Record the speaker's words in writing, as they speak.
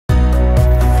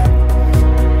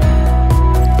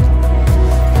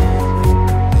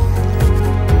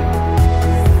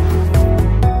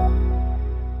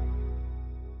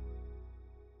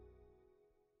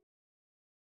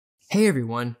Hey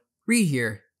everyone, Reed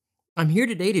here. I'm here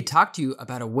today to talk to you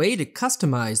about a way to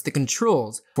customize the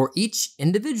controls for each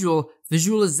individual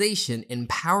visualization in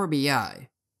Power BI.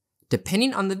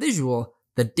 Depending on the visual,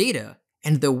 the data,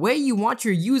 and the way you want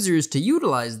your users to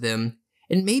utilize them,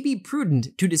 it may be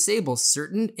prudent to disable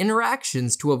certain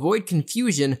interactions to avoid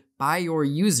confusion by your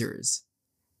users.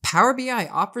 Power BI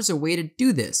offers a way to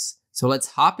do this, so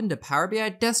let's hop into Power BI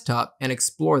Desktop and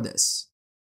explore this.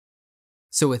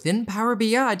 So within Power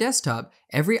BI Desktop,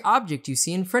 every object you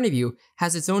see in front of you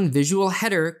has its own visual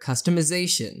header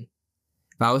customization.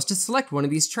 If I was to select one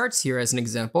of these charts here as an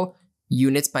example,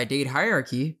 Units by Date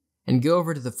Hierarchy, and go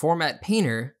over to the Format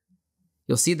Painter,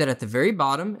 you'll see that at the very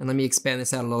bottom, and let me expand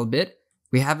this out a little bit,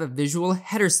 we have a visual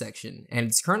header section, and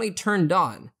it's currently turned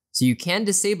on, so you can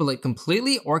disable it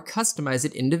completely or customize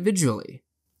it individually.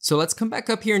 So let's come back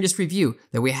up here and just review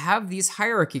that we have these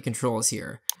hierarchy controls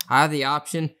here. I have the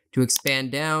option to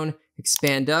expand down,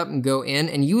 expand up, and go in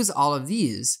and use all of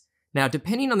these. Now,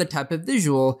 depending on the type of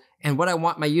visual and what I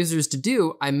want my users to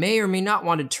do, I may or may not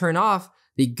want to turn off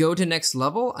the go to next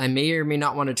level. I may or may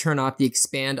not want to turn off the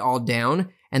expand all down,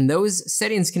 and those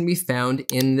settings can be found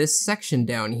in this section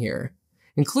down here,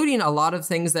 including a lot of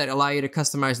things that allow you to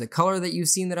customize the color that you've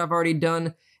seen that I've already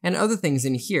done, and other things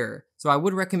in here. So I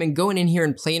would recommend going in here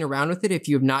and playing around with it if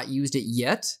you have not used it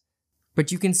yet.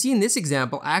 But you can see in this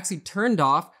example, I actually turned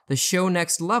off the show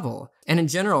next level. And in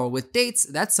general, with dates,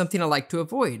 that's something I like to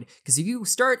avoid. Because if you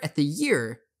start at the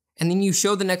year, and then you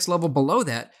show the next level below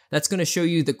that, that's going to show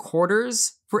you the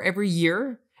quarters for every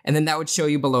year. And then that would show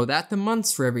you below that the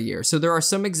months for every year. So there are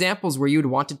some examples where you would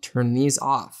want to turn these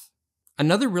off.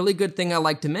 Another really good thing I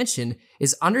like to mention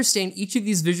is understand each of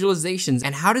these visualizations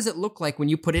and how does it look like when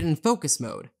you put it in focus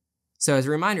mode. So as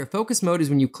a reminder, focus mode is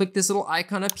when you click this little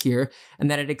icon up here and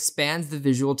then it expands the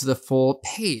visual to the full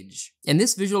page. And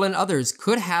this visual and others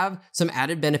could have some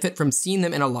added benefit from seeing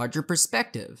them in a larger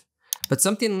perspective. But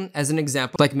something as an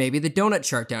example, like maybe the donut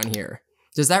chart down here,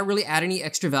 does that really add any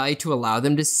extra value to allow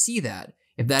them to see that?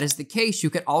 If that is the case,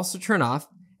 you could also turn off,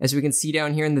 as we can see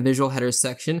down here in the visual headers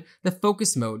section, the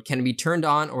focus mode can be turned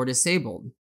on or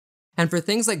disabled. And for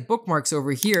things like bookmarks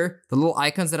over here, the little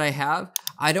icons that I have,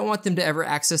 I don't want them to ever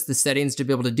access the settings to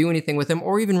be able to do anything with them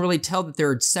or even really tell that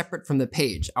they're separate from the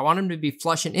page. I want them to be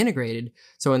flush and integrated.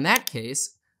 So in that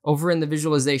case, over in the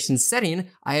visualization setting,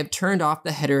 I have turned off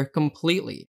the header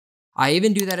completely. I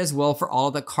even do that as well for all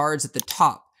of the cards at the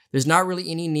top. There's not really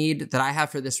any need that I have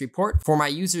for this report for my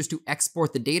users to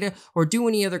export the data or do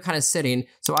any other kind of setting,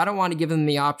 so I don't want to give them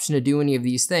the option to do any of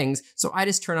these things, so I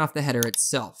just turn off the header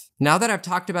itself. Now that I've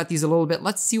talked about these a little bit,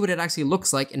 let's see what it actually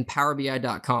looks like in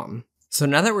PowerBI.com. So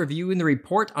now that we're viewing the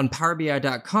report on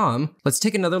PowerBI.com, let's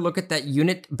take another look at that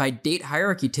unit by date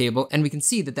hierarchy table, and we can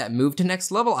see that that move to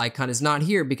next level icon is not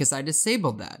here because I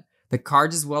disabled that. The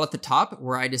cards as well at the top,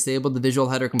 where I disabled the visual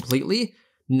header completely,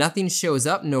 nothing shows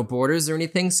up, no borders or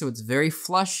anything, so it's very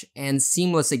flush and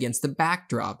seamless against the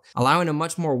backdrop, allowing a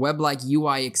much more web-like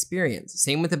UI experience.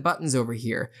 Same with the buttons over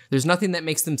here. There's nothing that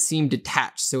makes them seem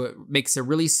detached, so it makes a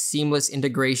really seamless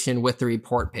integration with the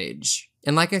report page.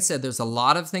 And like I said, there's a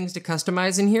lot of things to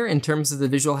customize in here in terms of the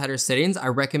visual header settings. I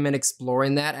recommend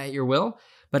exploring that at your will.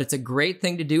 But it's a great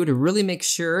thing to do to really make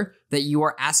sure that you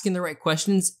are asking the right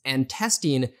questions and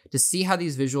testing to see how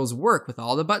these visuals work with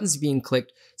all the buttons being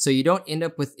clicked, so you don't end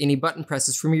up with any button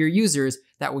presses from your users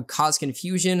that would cause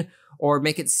confusion or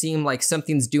make it seem like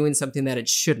something's doing something that it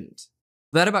shouldn't.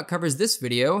 That about covers this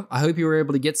video. I hope you were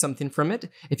able to get something from it.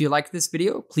 If you liked this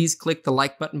video, please click the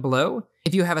like button below.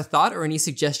 If you have a thought or any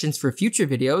suggestions for future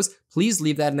videos, please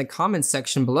leave that in the comments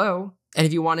section below. And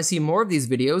if you want to see more of these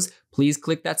videos, please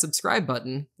click that subscribe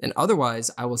button. And otherwise,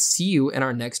 I will see you in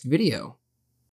our next video.